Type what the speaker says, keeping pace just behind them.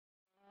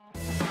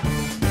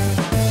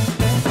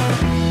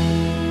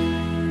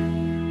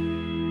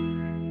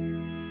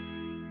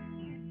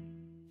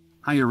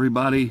Hi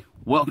everybody,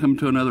 welcome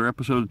to another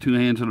episode of Two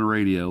Hands on the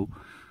Radio.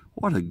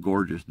 What a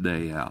gorgeous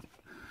day out.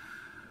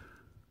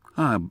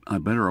 I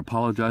better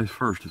apologize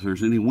first if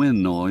there's any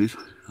wind noise.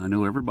 I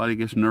know everybody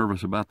gets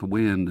nervous about the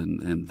wind,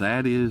 and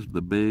that is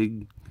the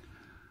big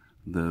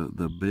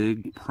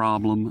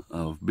problem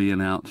of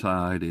being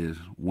outside is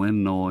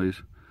wind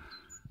noise.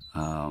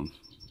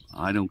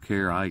 I don't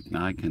care. I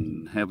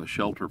can have a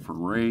shelter for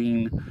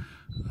rain,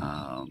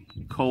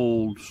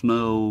 cold,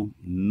 snow.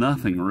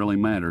 Nothing really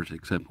matters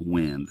except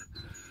wind.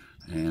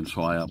 And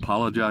so I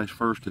apologize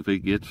first if it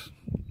gets,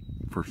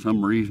 for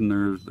some reason,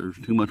 there's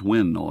too much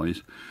wind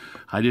noise.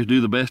 I just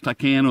do the best I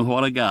can with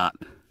what I got.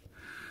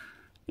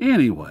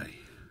 Anyway,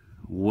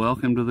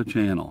 welcome to the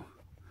channel.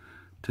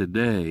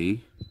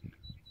 Today,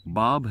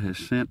 Bob has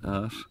sent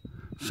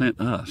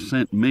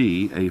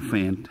me a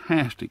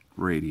fantastic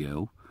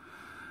radio.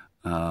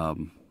 It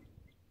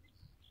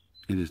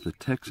is the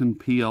TECSUN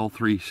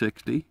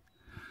PL-360.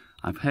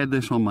 I've had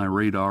this on my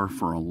radar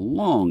for a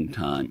long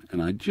time,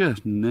 and I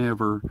just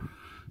never,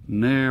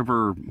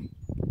 there's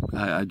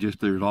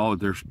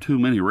too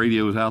many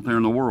radios out there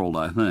in the world,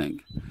 I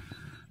think.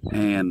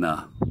 And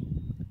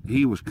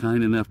he was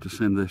kind enough to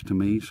send this to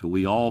me so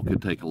we all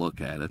could take a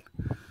look at it.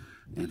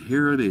 And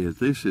here it is.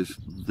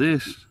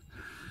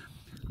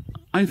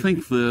 I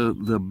think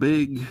the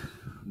big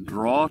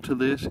draw to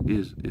this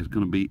is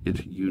going to be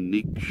its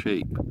unique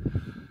shape.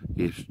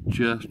 It's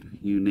just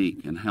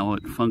unique, and how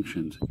it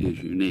functions is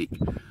unique.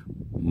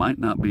 Might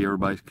not be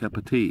everybody's cup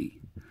of tea,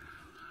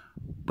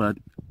 but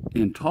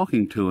in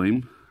talking to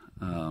him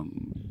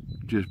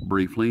just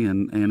briefly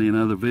and in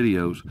other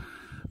videos,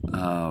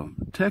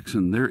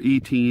 TECSUN, their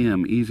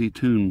ETM, Easy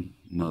Tune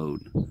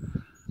mode,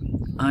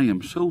 I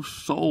am so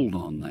sold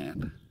on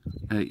that.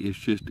 It's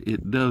just,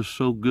 it does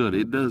so good.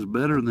 It does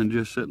better than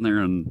just sitting there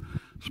and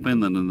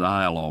spinning the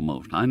dial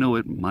almost. I know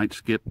it might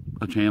skip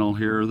a channel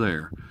here or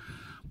there,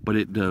 but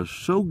it does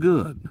so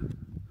good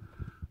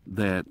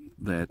that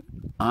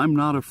I'm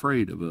not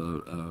afraid of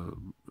a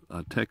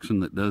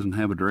TECSUN that doesn't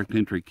have a direct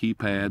entry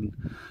keypad.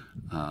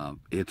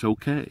 It's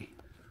okay.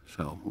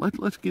 So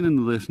let's get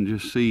into this and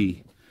just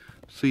see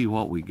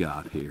what we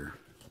got here.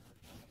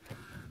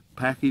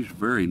 Packaged,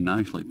 very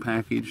nicely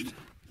packaged,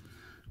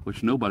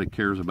 which nobody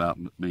cares about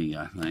but me,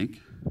 I think.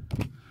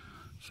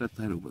 Set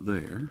that over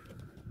there.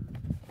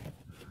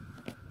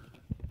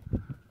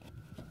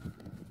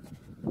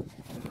 Okay,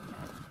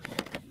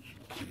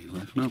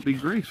 let's not be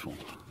graceful.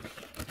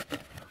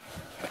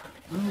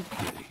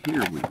 Okay,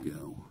 here we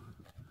go.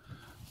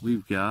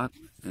 We've got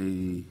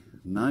a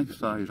nice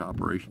size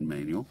operation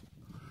manual.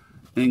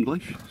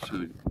 English,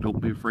 so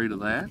don't be afraid of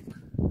that.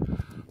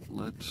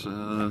 Let's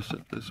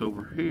set this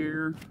over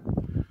here.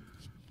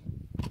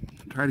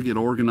 Try to get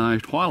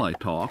organized while I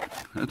talk.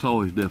 That's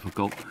always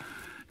difficult.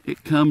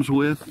 It comes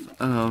with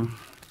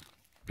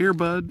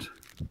earbuds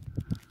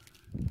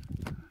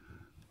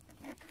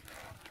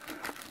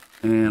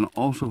and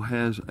also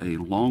has a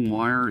long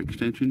wire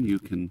extension you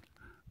can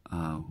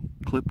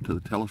clip to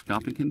the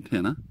telescopic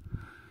antenna.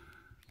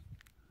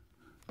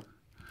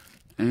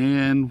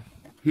 And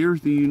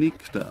here's the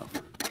unique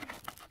stuff.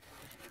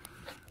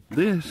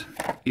 This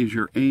is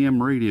your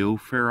AM radio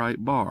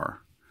ferrite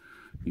bar.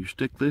 You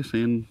stick this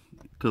in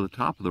to the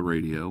top of the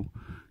radio,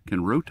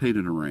 can rotate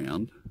it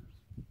around,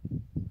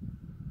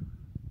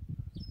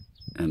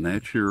 and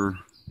that's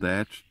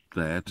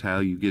how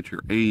you get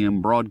your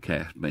AM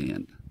broadcast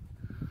band.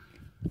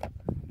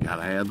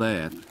 Gotta have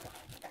that.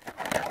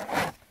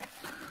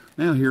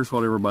 Now here's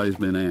what everybody's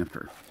been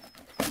after,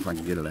 if I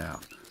can get it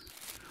out.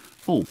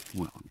 Oh,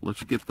 well,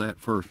 let's skip that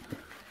first.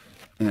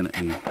 And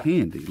a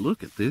handy,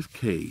 look at this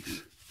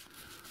case.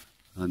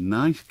 A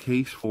nice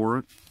case for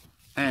it.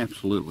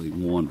 Absolutely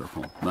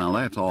wonderful. Now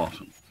that's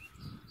awesome.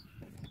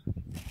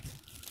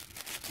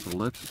 So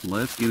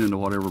let's get into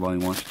what everybody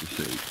wants to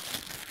see.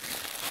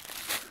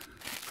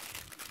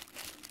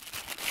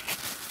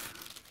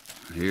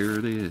 Here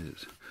it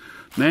is.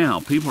 Now,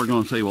 people are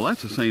going to say, well,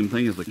 that's the same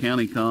thing as the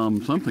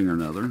CountyCom something or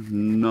another.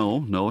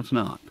 No, it's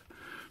not.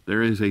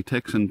 There is a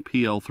TECSUN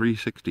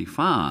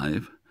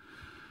PL-365,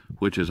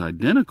 which is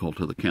identical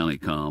to the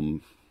CountyCom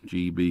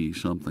GB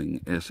something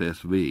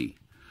SSV.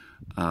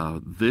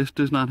 This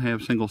does not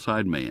have single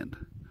sideband,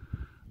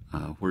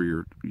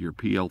 where your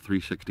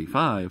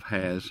PL-365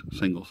 has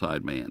single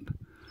sideband.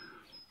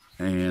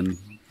 And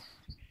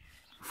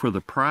for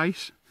the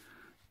price,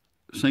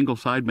 single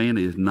sideband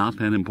is not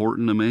that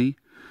important to me.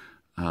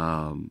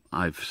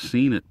 I've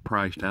seen it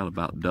priced out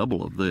about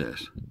double of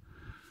this,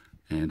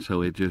 and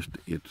so it's just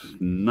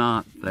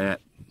not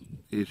that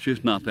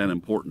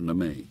important to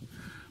me.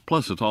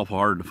 Plus, it's awful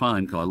hard to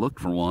find because I looked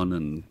for one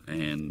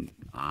and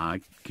I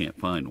can't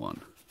find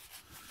one.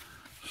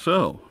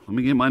 So let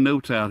me get my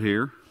notes out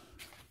here.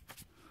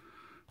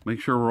 Make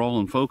sure we're all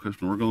in focus,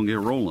 and we're going to get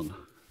rolling.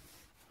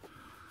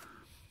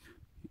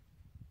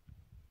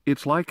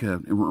 It's like it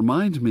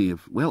reminds me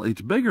of, well,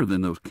 it's bigger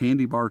than those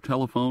candy bar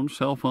telephones,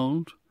 cell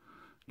phones.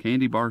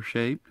 Candy bar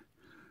shaped.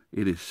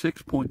 It is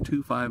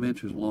 6.25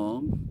 inches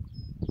long,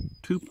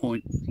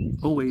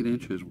 2.08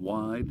 inches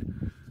wide,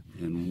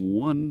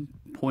 and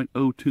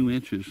 0.02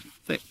 inches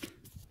thick.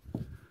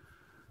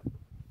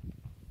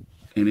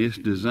 And it's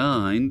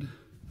designed,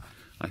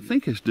 I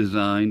think it's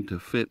designed to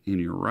fit in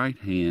your right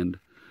hand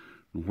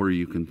where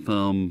you can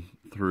thumb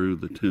through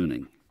the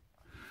tuning.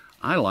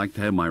 I like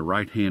to have my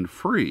right hand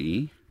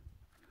free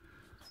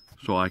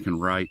so I can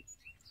write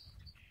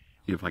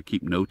if I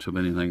keep notes of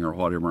anything or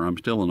whatever. I'm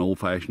still an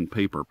old-fashioned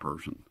paper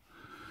person.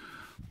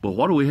 But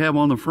what do we have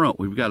on the front?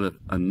 We've got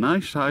a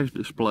nice size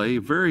display,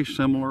 very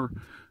similar.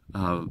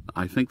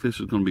 I think this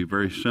is going to be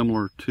very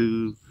similar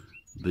to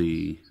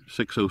the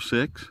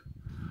 606,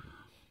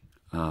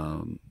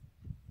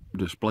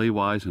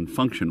 display-wise and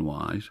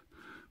function-wise.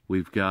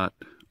 We've got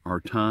our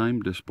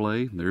time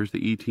display. There's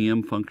the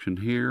ETM function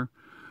here,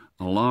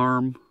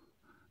 alarm,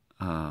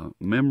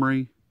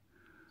 memory,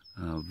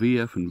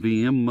 VF and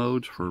VM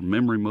modes for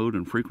memory mode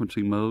and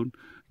frequency mode,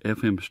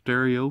 FM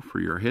stereo for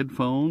your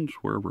headphones,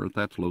 wherever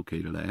that's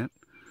located at,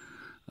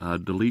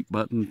 delete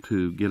button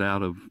to get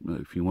out of,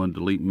 if you want to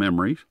delete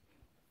memories,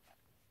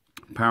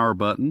 power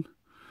button,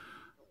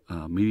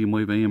 medium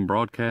wave AM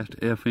broadcast,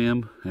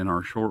 FM, and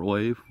our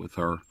shortwave with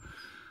our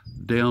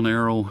down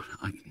arrow.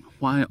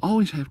 I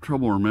always have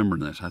trouble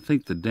remembering this. I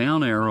think the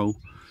down arrow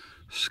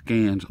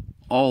scans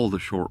all the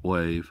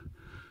shortwave,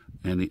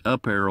 and the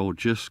up arrow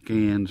just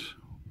scans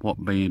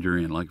what band you're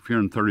in. Like if you're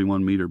in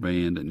 31 meter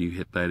band and you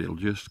hit that, it'll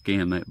just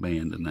scan that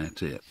band and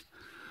that's it.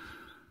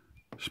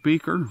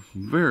 Speaker,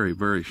 very,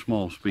 very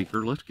small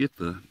speaker. Let's get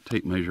the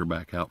tape measure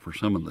back out for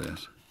some of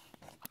this.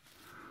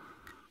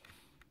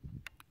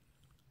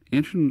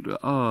 Inch and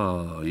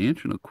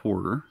a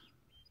quarter.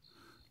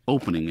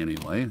 Opening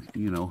anyway.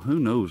 You know, who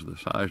knows the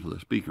size of the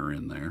speaker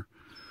in there.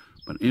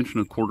 But inch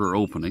and a quarter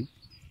opening.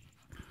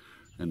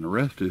 And the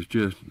rest is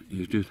just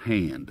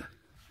hand.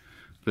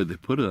 Did they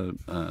put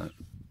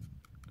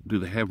do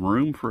they have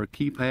room for a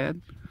keypad?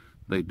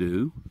 They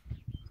do.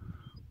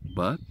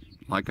 But,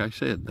 like I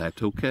said,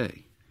 that's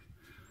okay.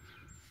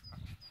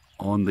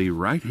 On the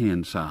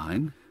right-hand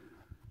side,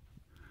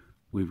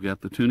 we've got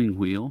the tuning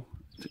wheel.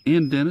 It's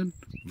indented,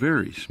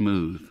 very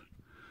smooth.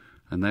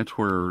 And that's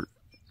where,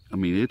 I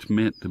mean, it's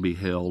meant to be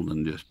held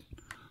and just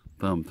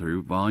thumb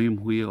through. Volume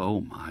wheel,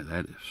 oh my,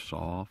 that is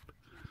soft.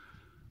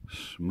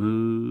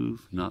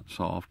 Smooth, not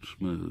soft,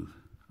 smooth.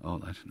 Oh,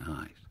 that's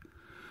nice.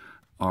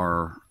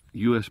 Our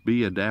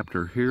USB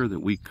adapter here that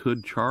we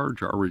could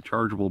charge our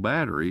rechargeable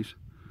batteries.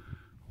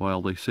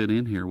 While they sit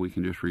in here, we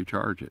can just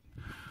recharge it.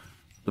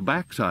 The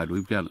back side,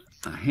 we've got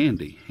a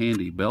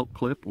handy belt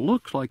clip.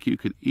 Looks like you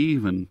could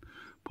even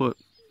put,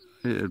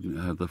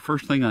 the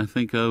first thing I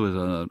think of is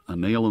a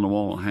nail in the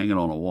wall and hang it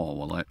on a wall.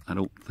 Well, I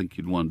don't think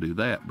you'd want to do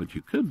that, but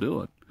you could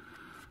do it.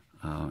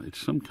 It's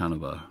some kind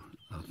of a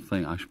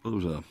thing, I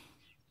suppose,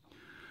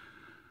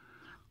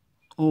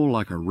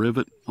 like a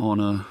rivet on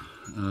a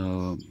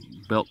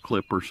belt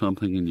clip or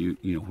something, and you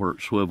know where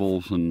it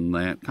swivels and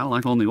that, kind of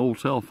like on the old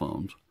cell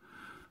phones.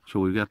 So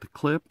we've got the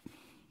clip,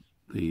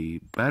 the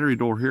battery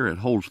door here. It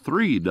holds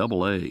 3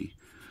 AA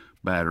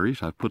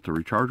batteries. I've put the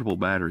rechargeable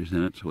batteries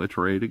in it, so it's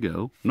ready to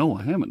go. No,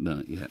 I haven't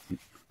done it yet.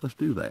 Let's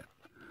do that.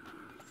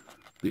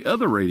 The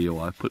other radio,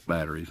 I put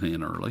batteries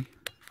in early.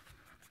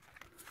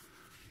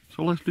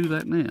 So let's do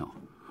that now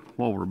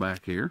while we're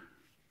back here.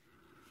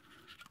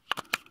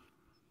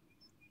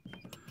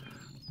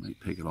 Let me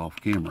take it off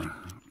camera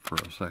for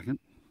a second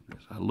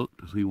as I look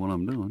to see what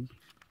I'm doing.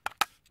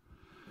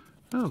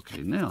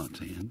 Okay, now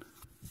it's in.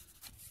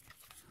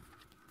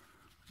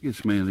 I get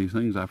so many of these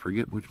things, I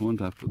forget which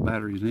ones I've put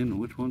batteries in and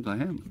which ones I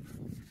haven't.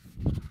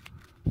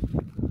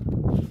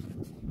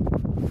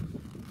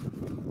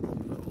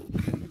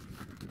 Okay.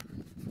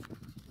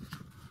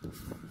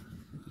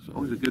 It's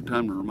always a good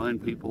time to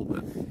remind people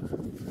that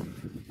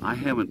I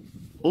haven't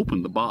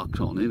opened the box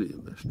on any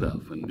of this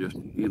stuff, and just,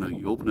 you know,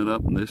 you open it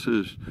up and this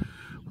is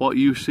what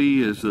you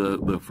see is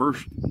the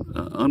first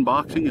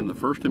unboxing and the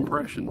first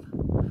impression.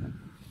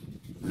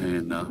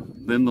 And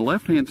then the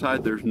left-hand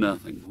side, there's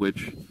nothing,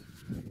 which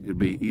it'd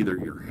be either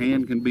your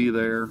hand can be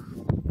there,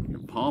 your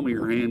palm of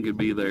your hand could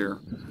be there.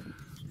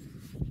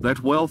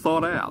 That's well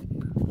thought out,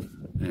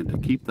 and to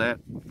keep that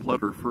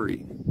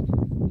clutter-free.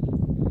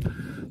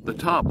 The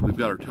top, we've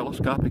got our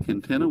telescopic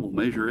antenna. We'll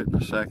measure it in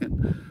a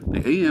second.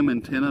 The AM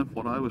antenna,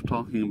 what I was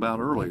talking about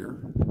earlier,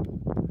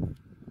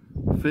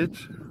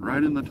 fits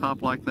right in the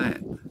top like that.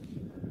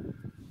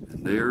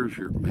 And there's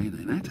your, man,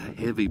 and that's a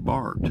heavy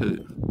bar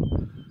too.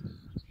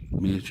 I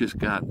mean, it's just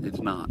got,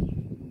 it's not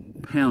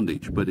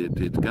poundage, but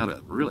it's got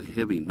a really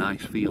heavy,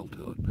 nice feel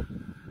to it.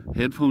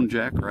 Headphone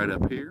jack right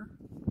up here.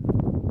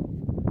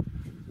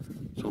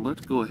 So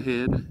let's go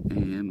ahead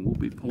and we'll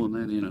be pulling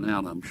that in and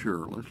out, I'm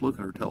sure. Let's look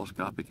at our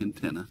telescopic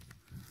antenna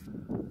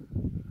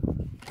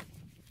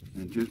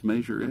and just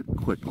measure it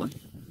quickly.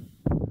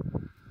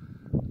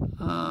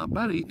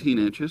 About 18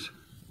 inches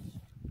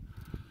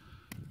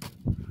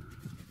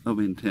of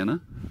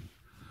antenna.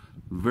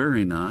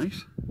 Very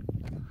nice.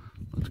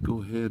 Let's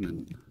go ahead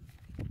and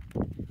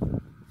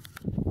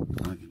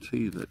I can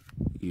see that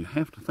you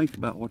have to think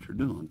about what you're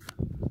doing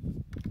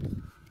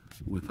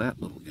with that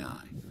little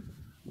guy.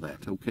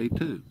 That's okay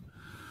too.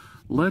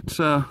 Let's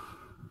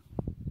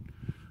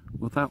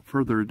without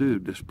further ado,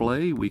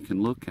 display, we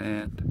can look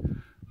at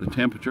the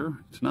temperature.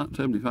 It's not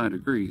 75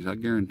 degrees, I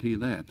guarantee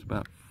that. It's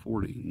about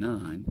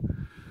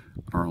 49.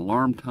 Our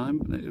alarm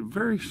time,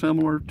 very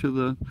similar to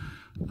the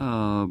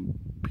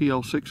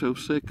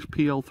PL-606,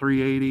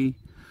 PL-380,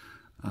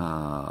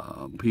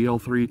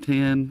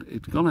 PL-310.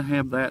 It's going to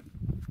have that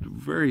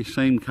very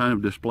same kind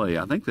of display.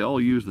 I think they all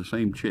use the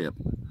same chip.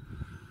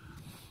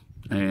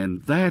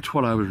 And that's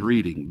what I was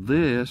reading.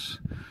 This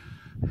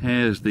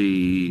has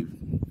the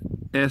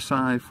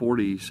SI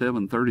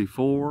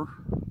 4734.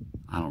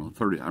 I don't know,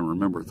 30, I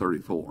remember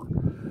 34.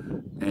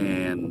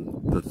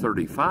 And the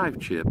 35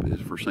 chip is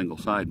for single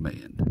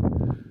sideband.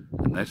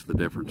 And that's the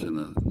difference in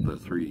the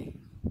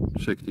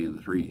 360 and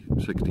the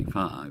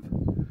 365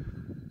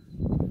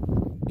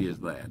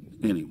 is that.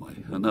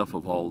 Anyway, enough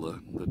of all the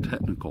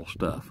technical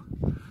stuff.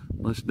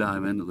 Let's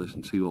dive into this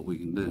and see what we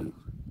can do.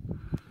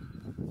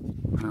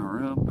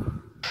 Power up.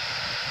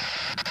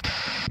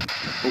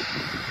 Oh,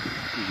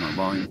 here's my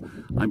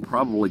volume. I'm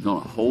probably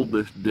going to hold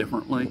this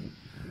differently.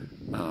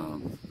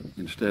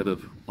 Instead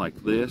of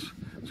like this,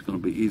 it's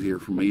going to be easier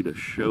for me to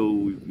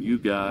show you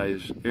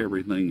guys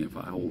everything if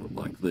I hold it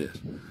like this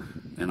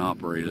and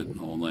operate it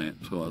and all that.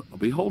 So I'll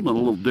be holding it a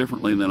little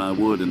differently than I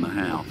would in the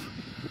house.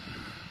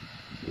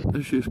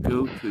 Let's just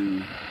go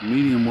to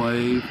medium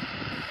wave.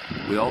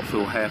 We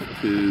also have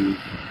to,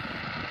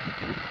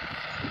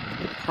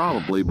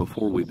 probably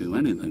before we do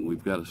anything,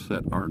 we've got to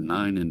set our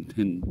 9 and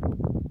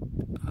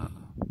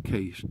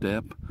 10K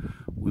step.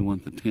 We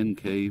want the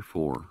 10K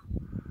for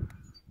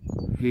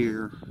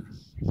here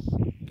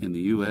in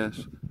the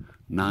US,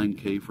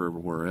 9K for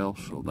everywhere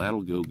else, so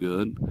that'll go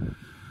good.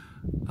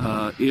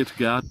 It's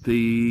got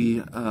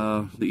the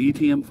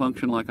ETM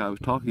function like I was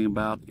talking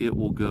about. It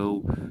will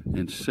go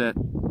and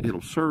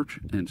it'll search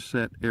and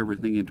set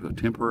everything into a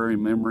temporary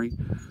memory.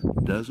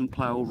 Doesn't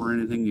plow over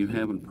anything you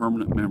have in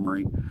permanent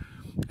memory,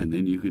 and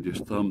then you can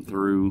just thumb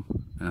through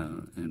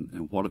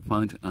and what it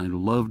finds. I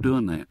love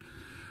doing that.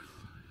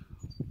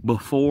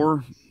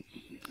 Before,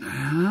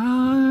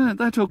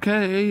 that's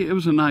okay. It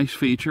was a nice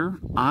feature.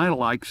 I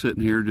like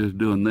sitting here just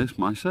doing this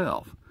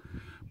myself.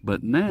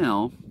 But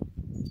now,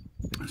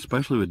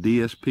 especially with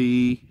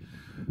DSP,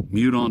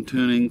 mute on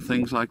tuning,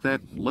 things like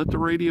that, let the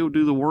radio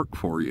do the work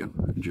for you.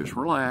 Just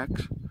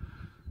relax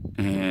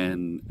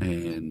and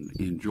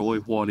enjoy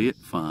what it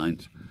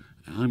finds.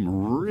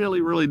 I'm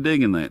really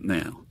digging that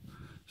now.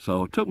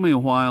 So it took me a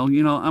while.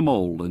 You know, I'm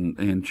old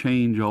and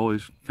change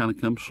always kind of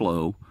comes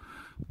slow.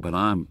 But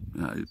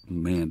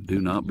man, do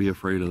not be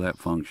afraid of that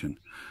function.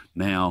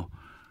 Now,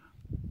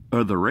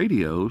 other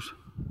radios,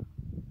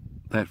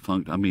 that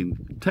function, I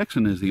mean,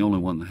 TECSUN is the only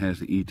one that has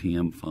the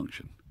ETM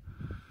function.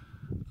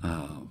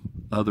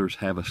 Others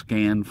have a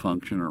scan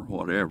function or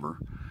whatever,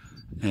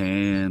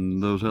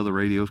 and those other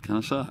radios kind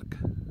of suck.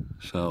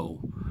 So,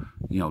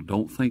 you know,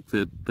 don't think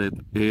that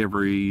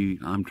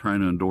I'm trying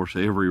to endorse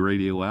every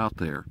radio out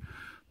there.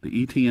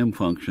 The ETM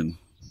function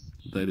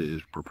that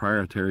is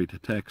proprietary to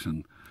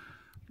TECSUN,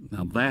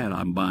 now that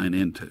I'm buying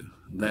into.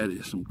 That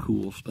is some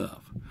cool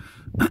stuff.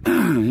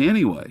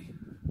 Anyway,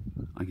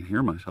 I can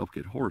hear myself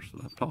get hoarse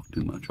that I've talked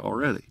too much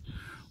already.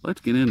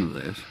 Let's get into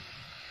this.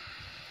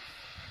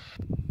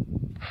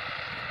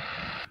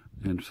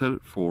 And set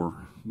it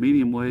for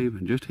medium wave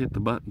and just hit the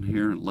button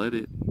here and let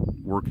it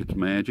work its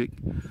magic.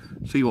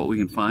 See what we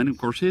can find. Of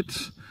course,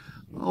 it's,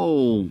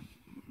 2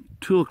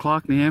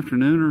 o'clock in the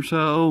afternoon or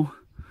so.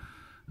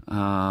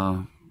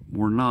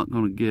 We're not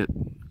going to get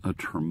a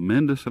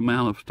tremendous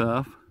amount of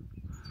stuff.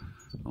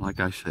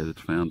 Like I said,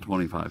 it's found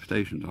 25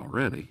 stations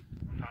already.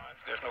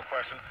 There's no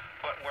question.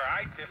 But where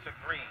I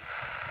disagree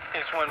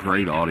is when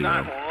great we audio.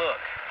 not look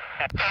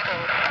at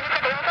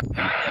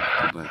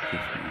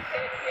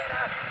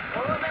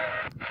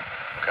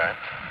okay.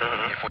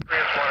 If we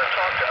just want to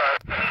talk to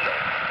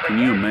us, can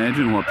you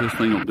imagine what this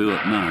thing will do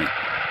at night?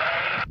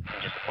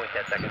 Just appoint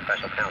that second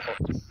special counsel.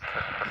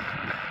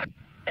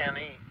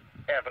 Any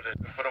evidence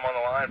to put them on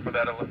the line for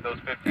that those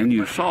 50. And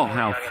you saw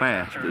how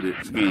fast that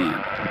it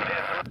scanned.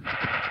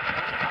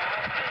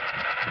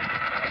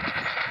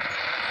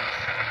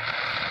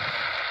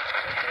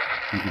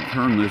 You can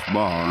turn this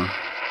bar.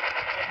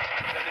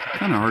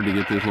 Kind of hard to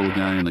get this little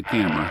guy in the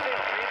camera.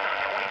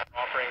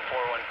 Offering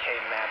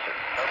 401k matches.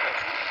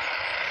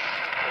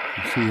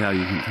 You see how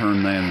you can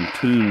turn that and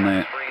tune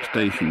that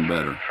station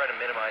better. Try to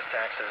minimize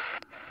taxes.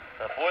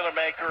 The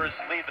Boilermakers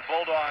lead the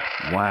Bulldogs.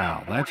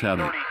 Wow, that's out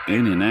of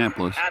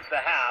Indianapolis. At the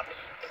half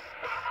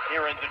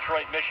here in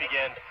Detroit,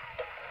 Michigan.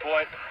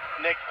 Boy,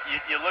 Nick,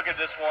 you look at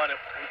this one, we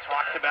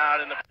talked about,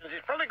 and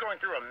he's probably going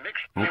through a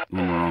mixture. Oh, on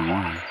the wrong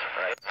line.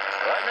 Right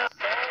now,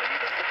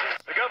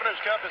 the Governor's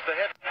Cup is the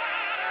head.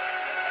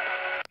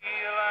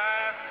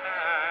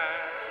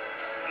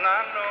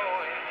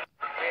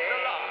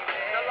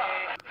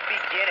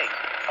 Beginning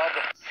of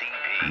the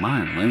CP.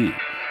 My land.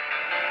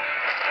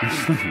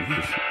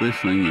 This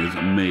thing is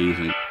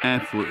amazing.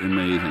 Absolutely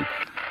amazing.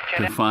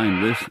 To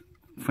find this,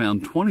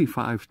 found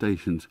 25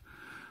 stations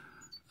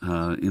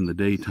in the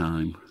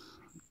daytime.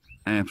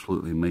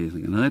 Absolutely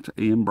amazing. And that's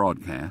AM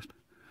broadcast.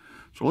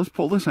 So let's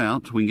pull this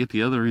out so we can get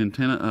the other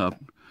antenna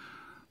up.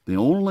 The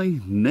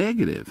only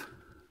negative,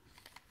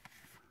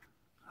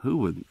 who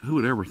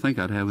would ever think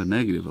I'd have a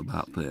negative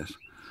about this?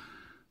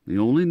 The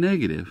only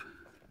negative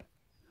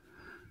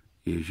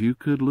is you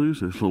could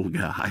lose this little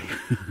guy.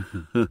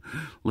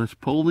 Let's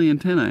pull the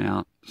antenna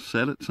out,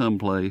 set it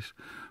someplace,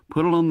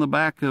 put it on the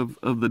back of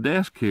the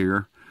desk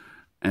here,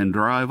 and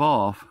drive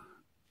off.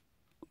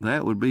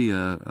 That would be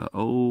a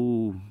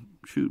oh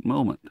shoot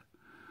moment.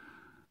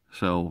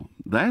 So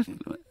that's,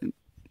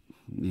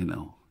 you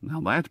know,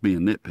 now that's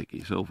being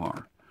nitpicky so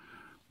far.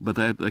 But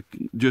that's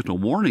just a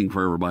warning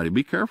for everybody.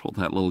 Be careful with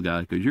that little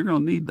guy, because you're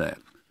going to need that.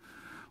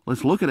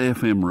 Let's look at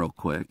FM real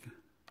quick.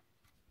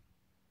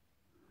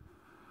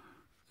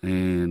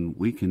 And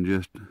we can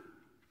just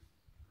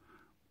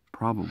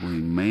probably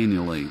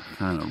manually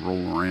kind of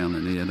roll around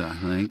in it, I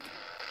think.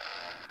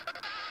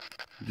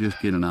 Just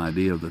get an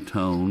idea of the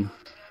tone.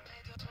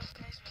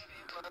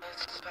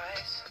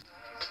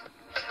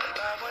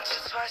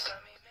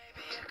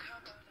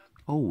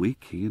 Oh, we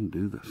can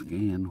do the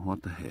scan.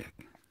 What the heck?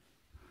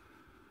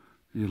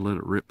 Just let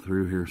it rip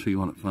through here, see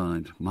what it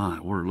finds. My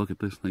word, look at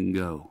this thing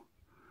go.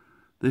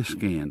 This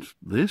scans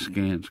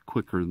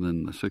quicker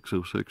than the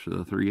 606 or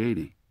the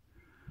 380.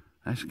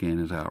 That scan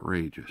is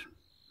outrageous.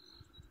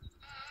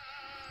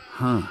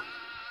 Huh.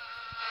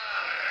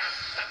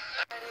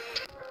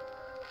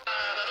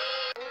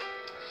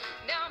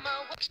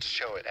 To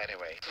show it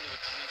anyway.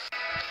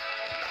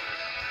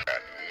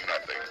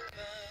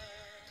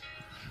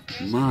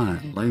 My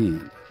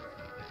land.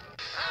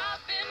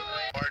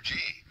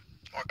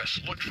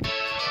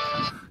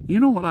 You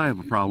know what I have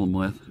a problem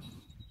with?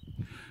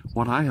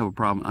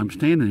 I'm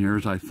standing here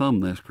as I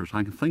thumb this, because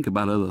I can think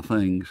about other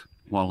things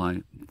while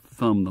I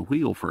thumb the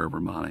wheel for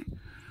everybody.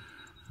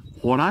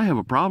 What I have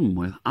a problem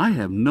with, I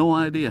have no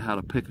idea how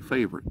to pick a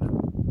favorite.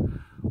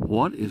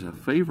 What is a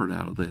favorite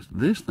out of this?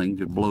 This thing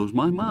just blows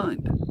my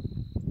mind.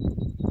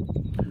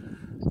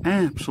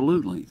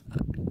 Absolutely.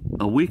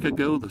 A week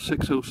ago, the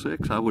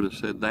 606, I would have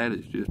said that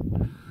is just,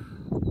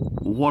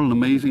 what an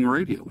amazing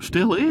radio.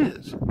 Still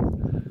is.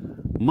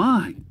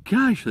 My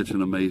gosh, that's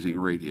an amazing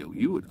radio.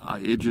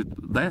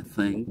 That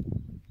thing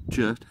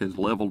just has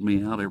leveled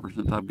me out ever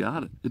since I've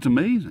got it. It's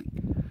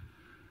amazing.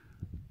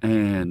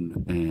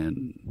 And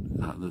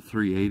the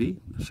 380,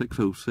 the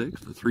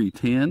 606, the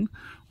 310,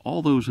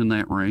 all those in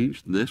that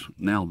range. This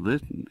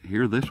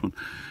one,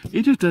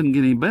 it just doesn't get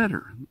any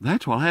better.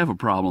 That's what I have a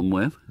problem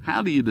with.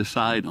 How do you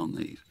decide on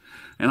these?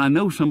 And I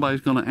know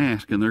somebody's going to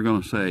ask, and they're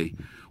going to say,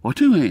 well,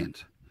 two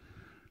hands.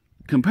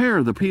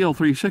 Compare the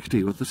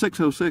PL-360 with the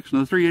 606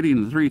 and the 380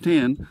 and the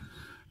 310,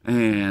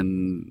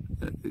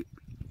 and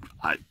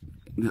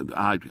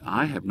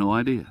I have no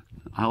idea.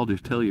 I'll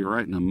just tell you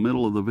right in the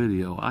middle of the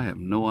video, I have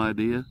no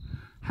idea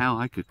how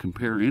I could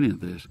compare any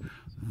of this.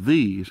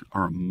 These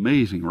are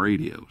amazing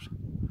radios.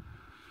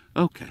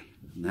 Okay,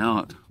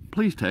 now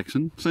please,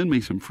 TECSUN, send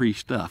me some free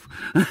stuff.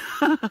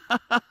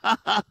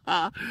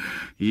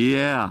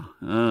 Yeah,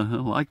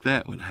 like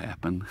that would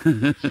happen.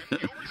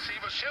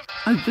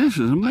 This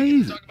is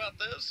amazing. Talk about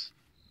this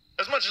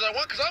as much as I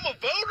want, because I'm a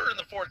voter in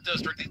the 4th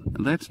District.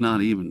 That's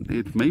not even,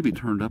 it's maybe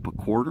turned up a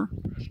quarter.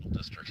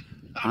 District.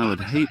 I would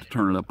hate to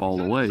turn it up all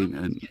the way,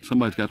 and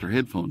somebody's got their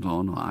headphones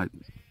on. I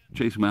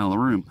chase them out of the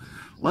room.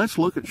 Let's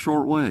look at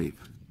shortwave.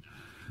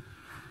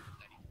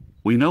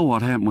 We know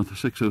what happened with the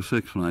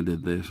 606 when I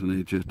did this, and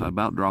I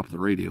about dropped the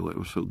radio. It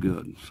was so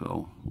good.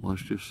 So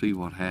let's just see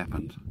what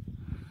happens.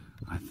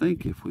 I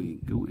think if we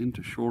go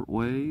into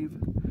shortwave,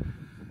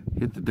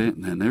 hit the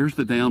down, and there's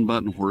the down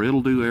button where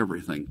it'll do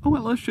everything. Oh,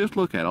 well, let's just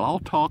look at it. I'll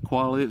talk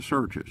while it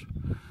searches.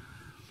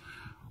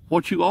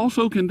 What you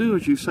also can do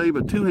is you say,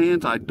 but two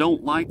hands, I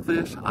don't like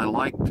this. I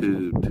like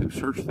to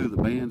search through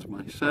the bands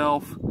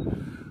myself.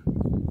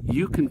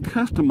 You can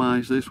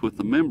customize this with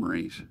the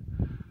memories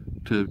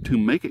to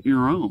make it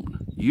your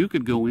own. You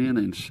could go in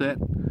and set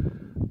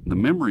the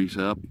memories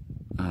up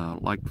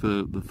like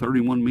the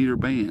 31 meter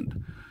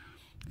band.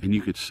 And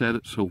you could set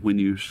it so when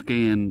you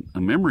scan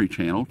a memory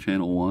channel,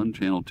 channel 1,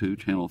 channel 2,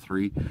 channel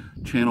 3,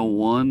 channel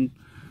 1,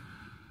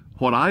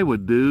 what I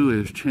would do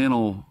is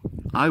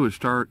I would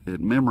start at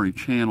memory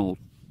channel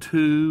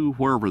 2,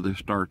 wherever this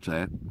starts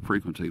at,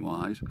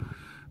 frequency-wise,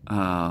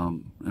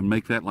 and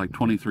make that like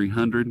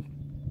 2300.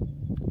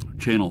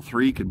 Channel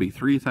 3 could be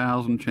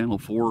 3000, channel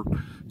 4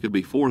 could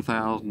be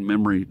 4000,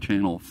 memory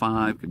channel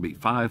 5 could be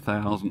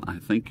 5000. I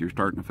think you're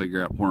starting to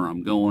figure out where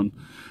I'm going.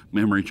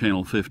 Memory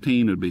channel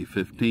 15 would be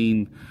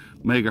 15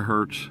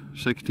 megahertz,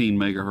 16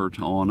 megahertz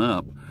on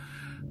up.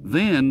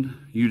 Then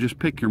you just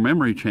pick your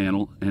memory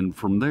channel, and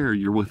from there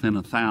you're within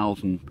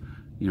 1,000,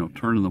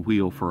 turning the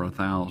wheel for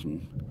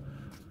 1,000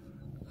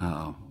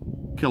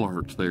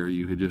 kilohertz there.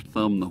 You could just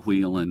thumb the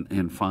wheel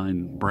and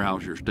find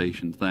browser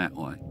stations that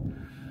way.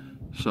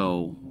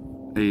 So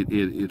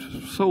it's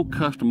so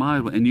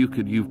customizable, and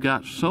you've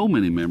got so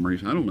many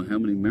memories. I don't know how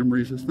many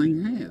memories this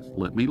thing has.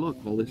 Let me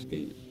look while this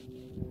scans.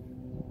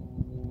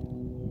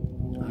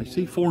 I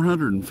see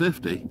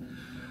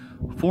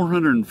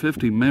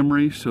 450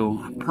 memories,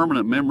 so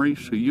permanent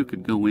memories, so you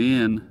could go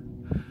in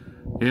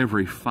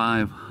every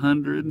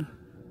 500,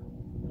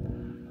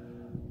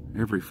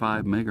 every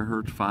 5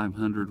 megahertz,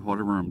 500,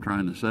 whatever I'm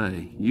trying to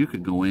say, you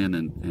could go in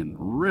and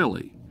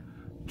really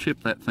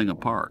chip that thing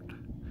apart.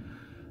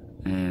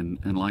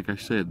 And like I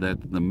said,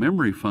 that the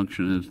memory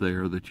function is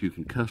there that you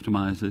can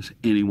customize this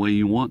any way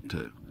you want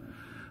to.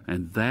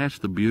 And that's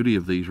the beauty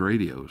of these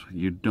radios.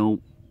 You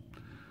don't,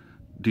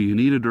 do you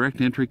need a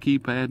direct entry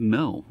keypad?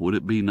 No. Would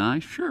it be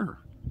nice? Sure.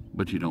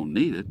 But you don't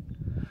need it.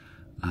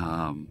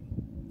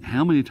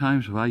 How many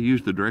times have I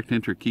used the direct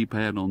entry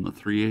keypad on the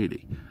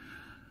 380?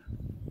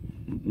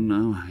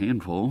 No, a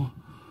handful,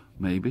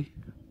 maybe.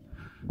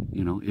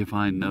 You know, if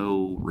I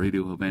know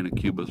Radio Havana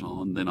Cuba's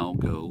on, then I'll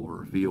go,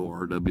 or if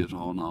VORW is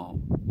on, I'll,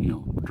 you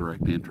know,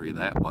 direct entry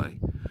that way.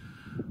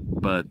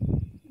 But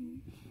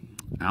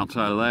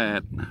outside of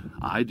that,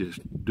 I just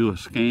do a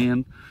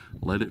scan,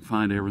 let it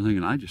find everything,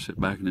 and I just sit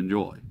back and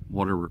enjoy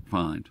whatever it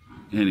finds.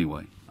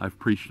 Anyway, I've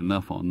preached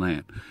enough on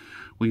that.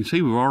 We can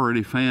see we've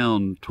already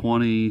found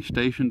 20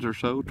 stations or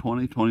so,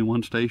 20,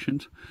 21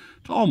 stations.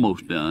 It's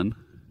almost done.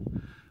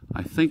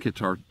 I think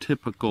it's our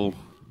typical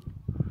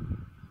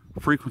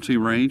frequency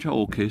range.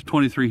 Oh, okay, it's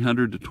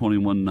 2300 to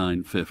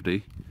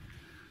 21950.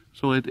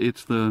 So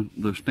it's the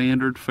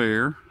standard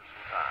fare.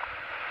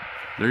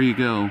 There you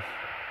go.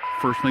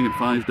 First thing it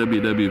finds,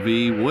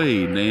 WWV,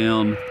 way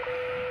down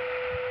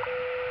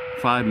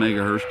 5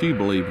 megahertz. Do you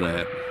believe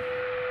that?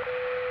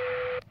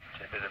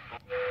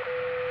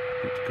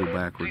 Let's go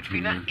backwards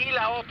here.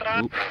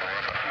 Oops.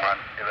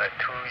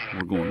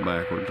 We're going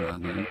backwards, I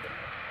think.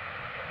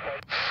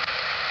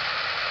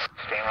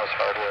 Stainless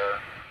hardware.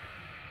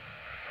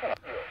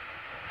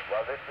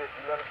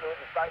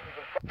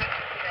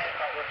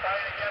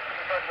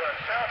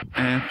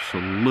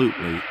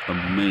 Absolutely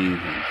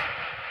amazing.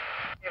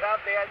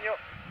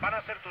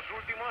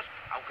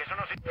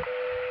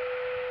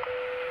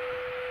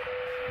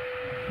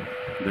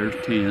 There's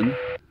 10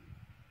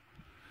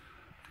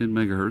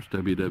 megahertz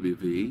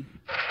WWV.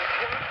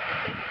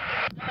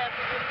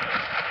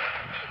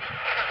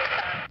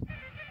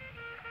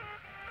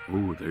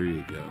 Oh, there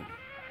you go.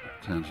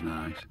 Sounds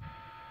nice.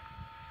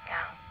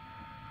 Yeah.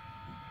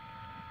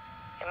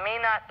 You may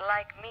not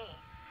like me.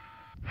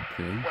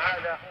 Okay.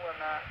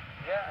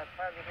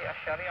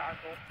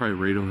 Probably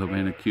Radio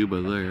Havana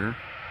Cuba there.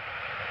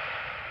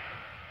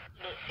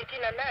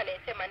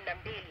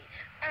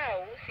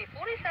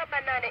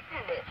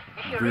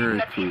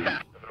 Very cool.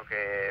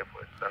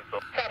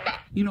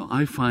 You know,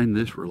 I find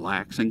this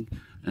relaxing,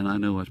 and I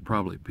know it's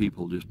probably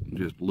people just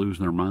lose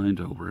their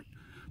minds over it,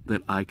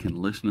 that I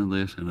can listen to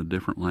this in a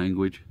different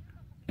language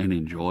and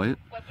enjoy it.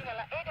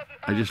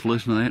 I just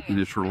listen to that and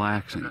it's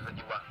relaxing.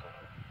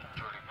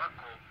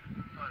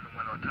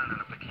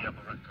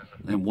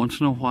 And once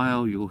in a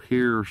while you'll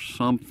hear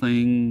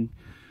something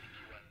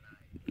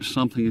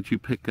that you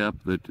pick up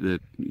that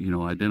you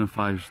know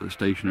identifies the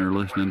station you're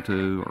listening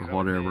to or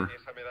whatever.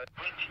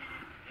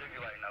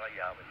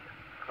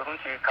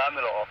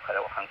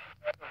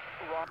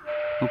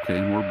 Okay,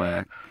 and we're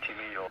back.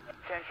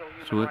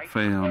 So it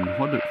found,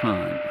 what did it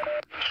find?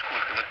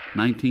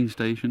 19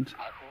 stations?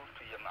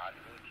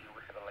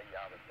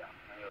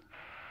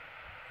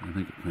 I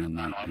think it found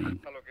 19.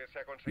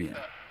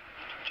 Yeah.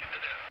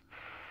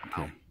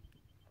 Okay.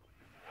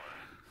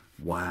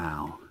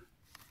 Wow.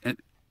 And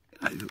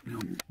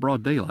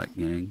broad daylight,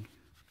 gang.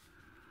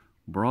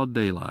 Broad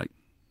daylight.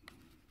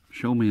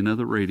 Show me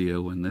another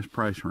radio in this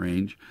price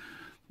range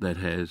that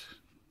has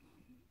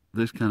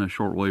this kind of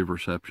shortwave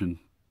reception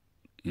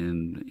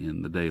in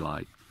the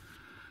daylight.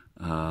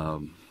 I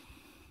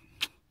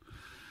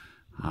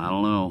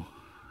don't know.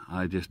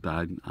 I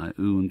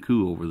ooh and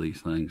coo over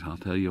these things. I'll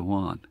tell you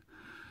what.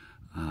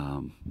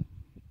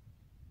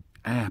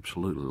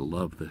 Absolutely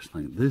love this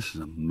thing. This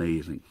is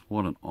amazing.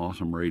 What an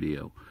awesome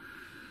radio.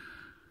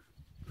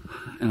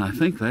 And I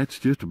think that's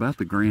just about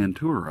the grand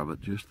tour of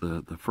it. Just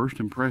the first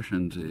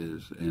impressions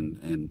is,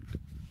 and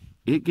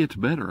it gets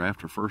better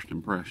after first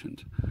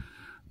impressions.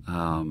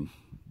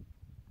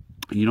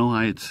 You know,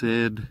 I had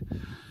said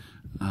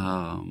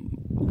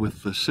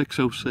with the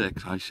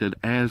 606, I said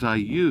as I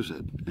use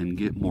it and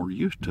get more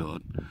used to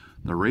it,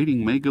 the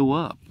rating may go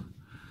up.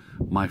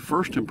 My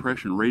first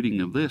impression rating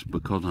of this,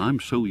 because I'm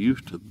so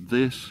used to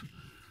this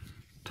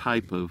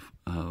type of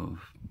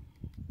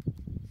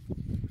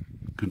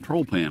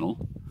control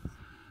panel,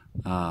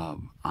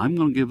 I'm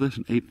going to give this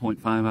an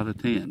 8.5 out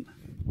of 10.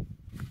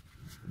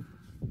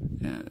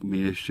 I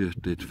mean,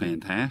 it's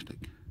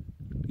fantastic.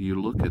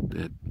 You look at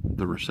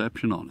the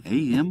reception on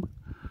AM.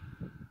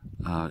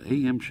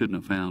 AM shouldn't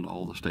have found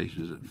all the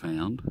stations it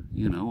found,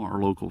 you know, our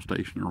local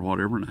station or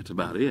whatever, and that's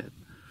about it.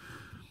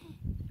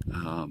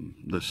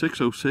 The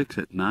 606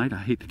 at night, I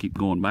hate to keep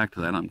going back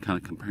to that, I'm kind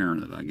of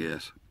comparing it, I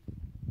guess.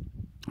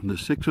 The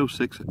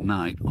 606 at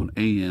night on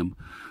AM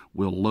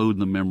will load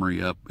the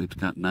memory up. It's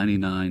got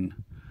 99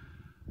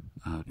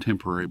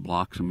 temporary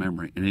blocks of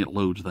memory, and it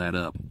loads that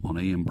up on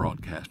AM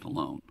broadcast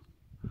alone.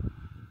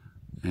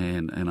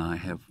 And I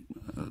have,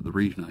 the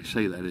reason I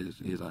say that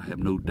is I have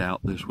no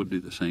doubt this would do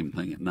the same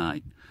thing at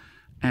night.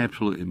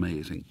 Absolutely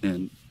amazing.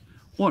 And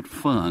what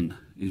fun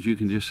is you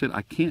can just sit.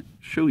 I can't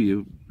show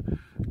you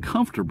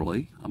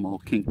comfortably. I'm all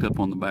kinked up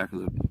on the back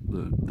of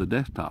the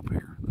desktop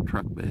here, the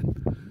truck bed.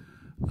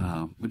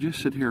 But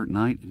just sit here at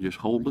night and just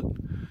hold it,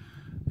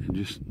 and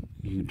just,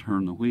 you can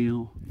turn the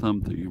wheel,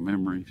 thumb through your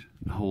memories,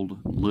 and hold it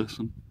and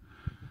listen.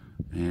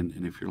 And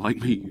if you're like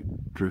me, you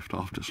drift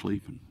off to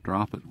sleep and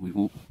drop it. We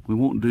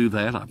won't do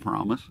that, I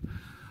promise.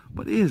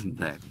 But isn't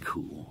that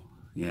cool?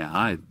 Yeah,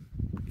 I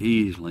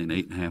easily an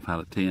 8.5 out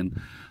of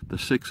 10. The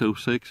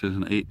 606 is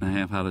an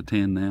 8.5 out of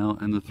 10 now,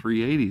 and the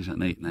 380 is an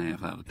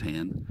 8.5 out of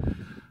 10.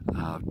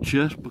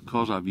 Just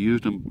because I've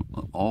used them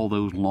all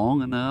those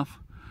long enough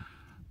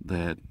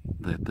that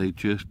they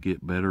just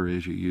get better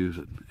as you use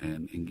it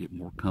and get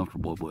more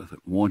comfortable with it.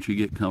 Once you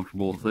get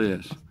comfortable with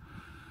this,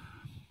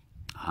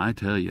 I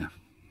tell you,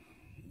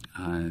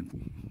 I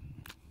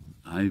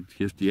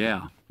just,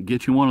 yeah,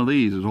 get you one of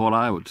these is what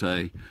I would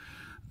say.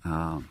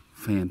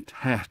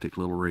 Fantastic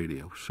little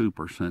radio,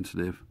 super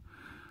sensitive.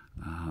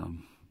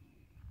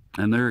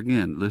 And there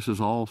again, this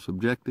is all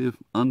subjective,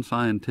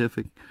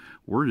 unscientific.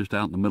 We're just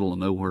out in the middle of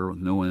nowhere with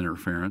no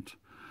interference.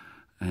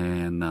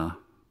 And,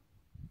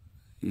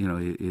 you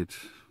know,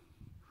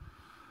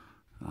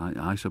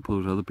 I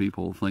suppose other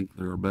people think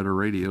there are better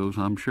radios,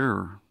 I'm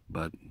sure.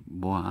 But,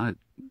 boy,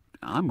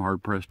 I'm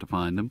hard-pressed to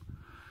find them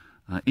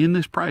in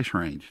this price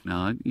range.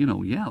 Now, you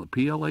know, yeah, the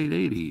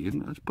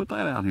PL-880, let's put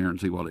that out here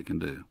and see what it can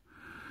do.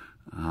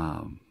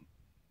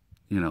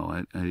 You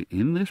know,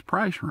 in this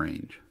price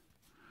range,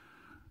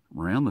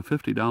 around the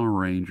 $50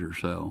 range or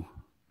so,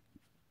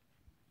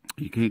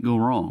 you can't go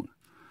wrong.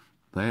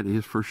 That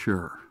is for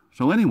sure.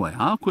 So anyway,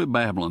 I'll quit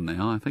babbling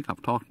now. I think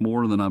I've talked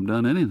more than I've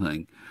done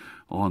anything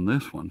on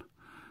this one.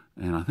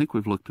 And I think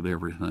we've looked at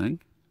everything.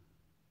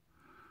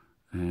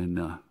 And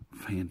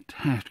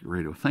fantastic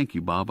radio. Thank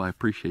you, Bob. I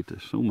appreciate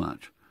this so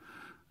much.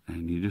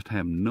 And you just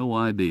have no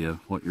idea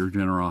what your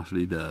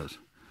generosity does.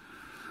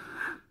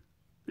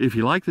 If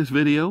you like this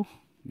video,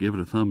 give it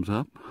a thumbs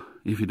up.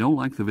 If you don't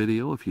like the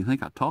video, if you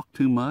think I talk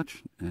too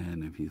much,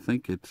 and if you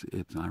think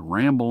I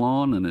ramble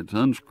on and it's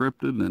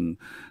unscripted and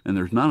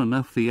there's not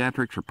enough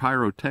theatrics or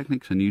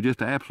pyrotechnics and you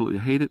just absolutely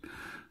hate it,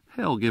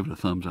 hell, give it a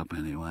thumbs up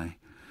anyway.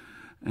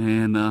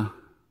 And,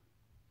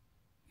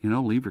 you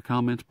know, leave your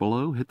comments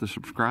below. Hit the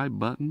subscribe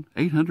button.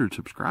 800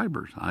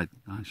 subscribers. I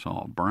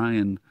saw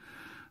Brian,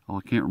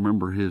 I can't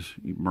remember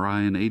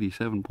Brian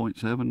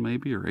 87.7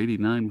 maybe, or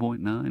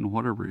 89.9,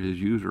 whatever his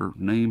user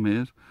name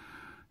is.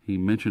 He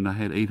mentioned I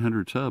had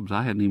 800 subs.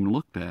 I hadn't even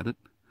looked at it.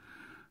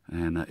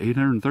 And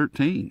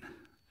 813.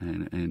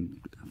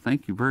 And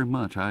thank you very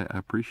much. I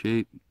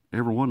appreciate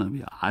every one of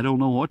you. I don't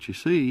know what you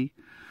see,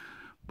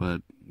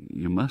 but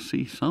you must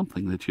see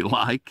something that you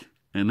like.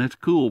 And that's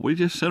cool. We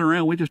just sit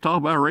around, we just talk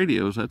about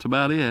radios. That's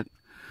about it.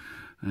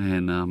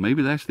 And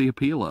maybe that's the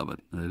appeal of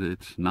it, that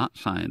it's not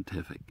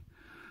scientific.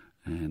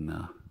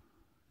 And,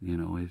 you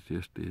know, it's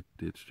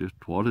just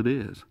what it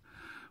is.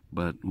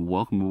 But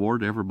welcome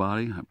aboard,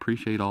 everybody. I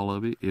appreciate all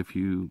of you. If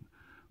you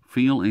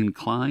feel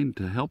inclined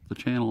to help the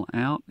channel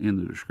out, in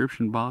the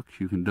description box,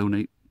 you can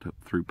donate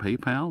through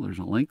PayPal. There's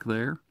a link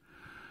there.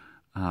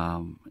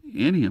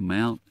 Any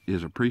amount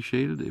is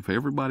appreciated. If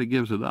everybody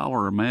gives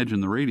 $1,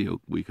 imagine the radio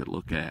we could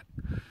look at.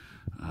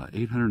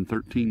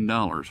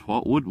 $813.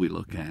 What would we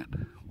look at?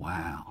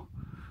 Wow.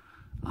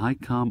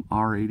 ICOM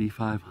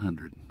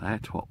R8500.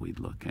 That's what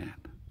we'd look at.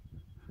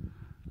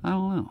 I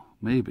don't know.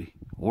 Maybe.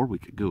 Or we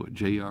could go at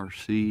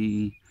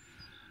JRC,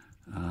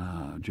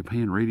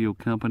 Japan Radio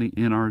Company,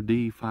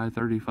 NRD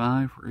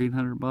 535 for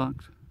 $800.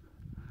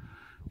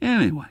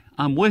 Anyway,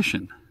 I'm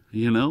wishing,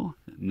 you know,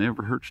 it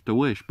never hurts to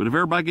wish. But if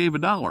everybody gave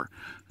 $1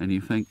 and you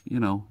think, you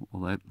know,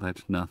 well,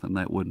 that's nothing,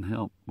 that wouldn't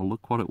help. Well,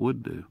 look what it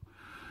would do.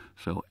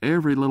 So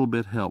every little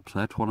bit helps.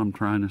 That's what I'm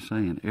trying to say.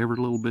 And every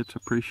little bit's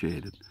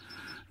appreciated.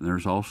 And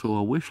there's also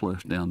a wish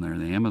list down there.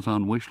 The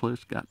Amazon wish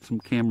list got some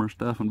camera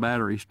stuff and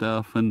battery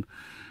stuff and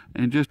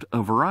just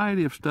a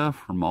variety of stuff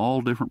from all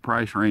different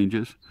price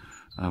ranges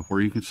where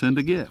you can send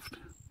a gift.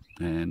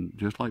 And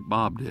just like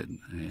Bob did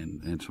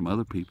and some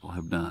other people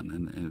have done.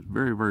 And it's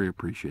very, very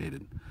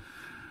appreciated.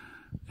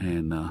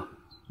 And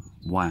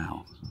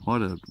wow,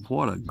 what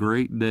a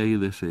great day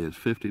this is.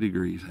 50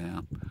 degrees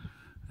out.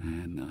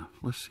 And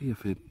let's see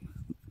if it,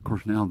 of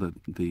course, now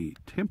the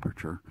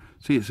temperature,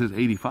 see, it says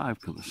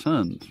 85 because the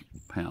sun's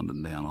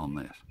pounding down on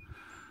this.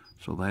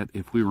 So that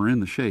if we were in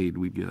the shade,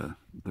 we'd get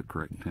the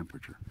correct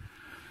temperature.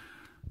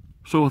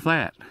 So with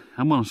that,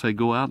 I'm going to say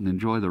go out and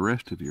enjoy the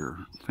rest of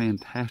your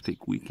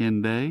fantastic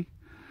weekend day,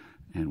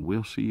 and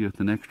we'll see you at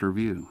the next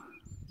review.